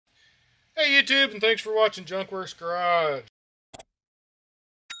Hey YouTube, and thanks for watching Junkworks Garage.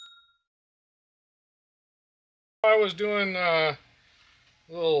 I was doing a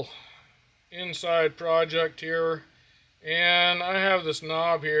little inside project here, and I have this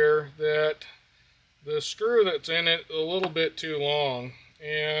knob here that the screw that's in it a little bit too long,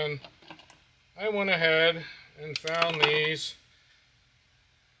 and I went ahead and found these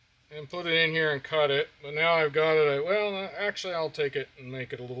and put it in here and cut it, but now I've got it, well, actually I'll take it and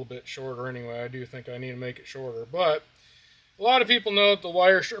make it a little bit shorter anyway. I do think I need to make it shorter, but a lot of people know that the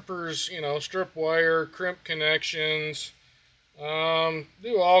wire strippers, strip wire, crimp connections,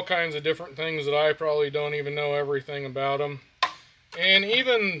 do all kinds of different things that I probably don't even know everything about them. And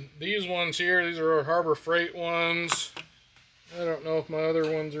even these ones here, these are our Harbor Freight ones. I don't know if my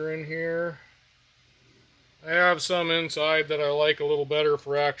other ones are in here. I have some inside that I like a little better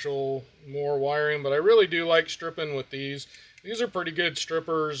for actual more wiring, but I really do like stripping with these. These are pretty good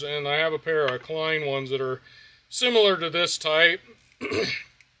strippers, and I have a pair of Klein ones that are similar to this type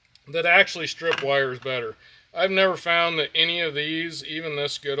that actually strip wires better. I've never found that any of these, even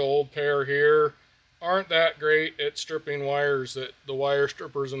this good old pair here, aren't that great at stripping wires that the wire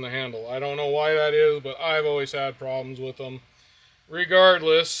strippers in the handle. I don't know why that is, but I've always had problems with them.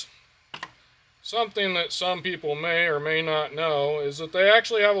 Regardless, something that some people may or may not know is that they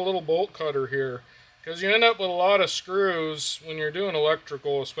actually have a little bolt cutter here, because you end up with a lot of screws when you're doing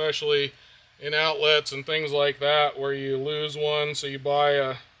electrical, especially in outlets and things like that, where you lose one, so you buy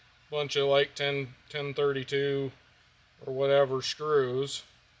a bunch of like 1032 or whatever screws.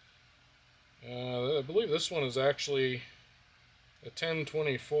 I believe this one is actually a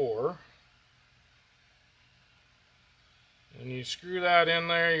 1024. And you screw that in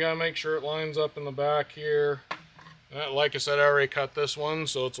there. You gotta make sure it lines up in the back here. Like I said, I already cut this one,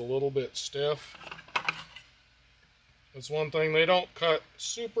 so it's a little bit stiff. That's one thing, they don't cut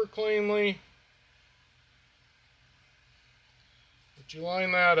super cleanly. But you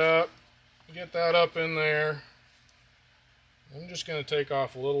line that up, get that up in there. I'm just going to take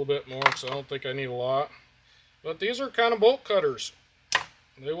off a little bit more because I don't think I need a lot. But these are kind of bolt cutters.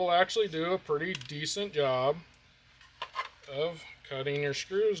 They will actually do a pretty decent job of cutting your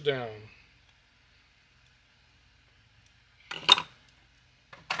screws down.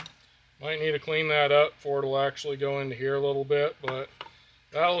 Might need to clean that up before it'll actually go into here a little bit, but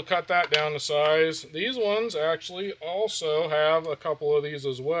that'll cut that down to size. These ones actually also have a couple of these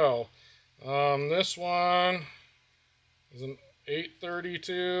as well. This one is an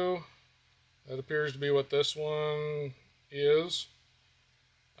 832. That appears to be what this one is.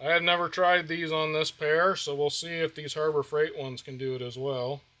 I have never tried these on this pair, so we'll see if these Harbor Freight ones can do it as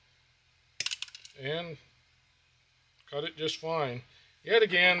well. And cut it just fine. Yet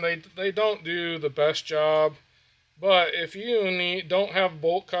again, they don't do the best job, but if you don't have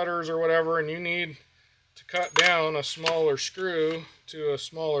bolt cutters or whatever, and you need to cut down a smaller screw to a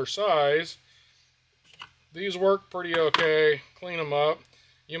smaller size, these work pretty okay. Clean them up.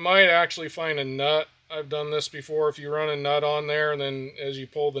 You might actually find a nut. I've done this before. If you run a nut on there, and then as you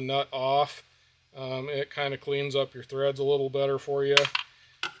pull the nut off, it kind of cleans up your threads a little better for you.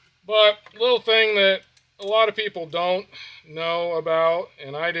 But little thing that a lot of people don't know about,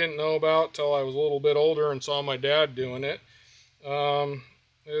 and I didn't know about till I was a little bit older and saw my dad doing it,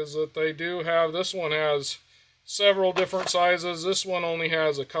 is that they do have, this one has several different sizes. This one only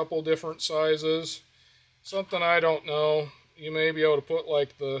has a couple different sizes. Something I don't know, you may be able to put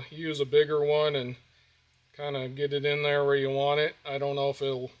use a bigger one and kind of get it in there where you want it. I don't know if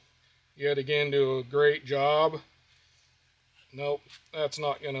it'll yet again do a great job. Nope, that's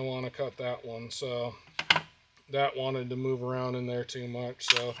not going to want to cut that one, so that wanted to move around in there too much.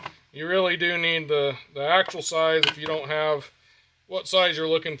 So you really do need the actual size. If you don't have what size you're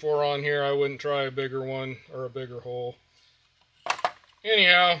looking for on here, I wouldn't try a bigger one or a bigger hole.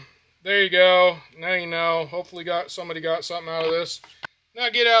 Anyhow, there you go. Now you know. Hopefully somebody got something out of this. Now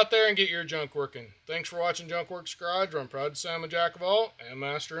get out there and get your junk working. Thanks for watching Junkworks Garage, where I'm proud to say I'm a jack of all and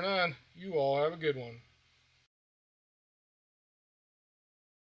master of none. You all have a good one.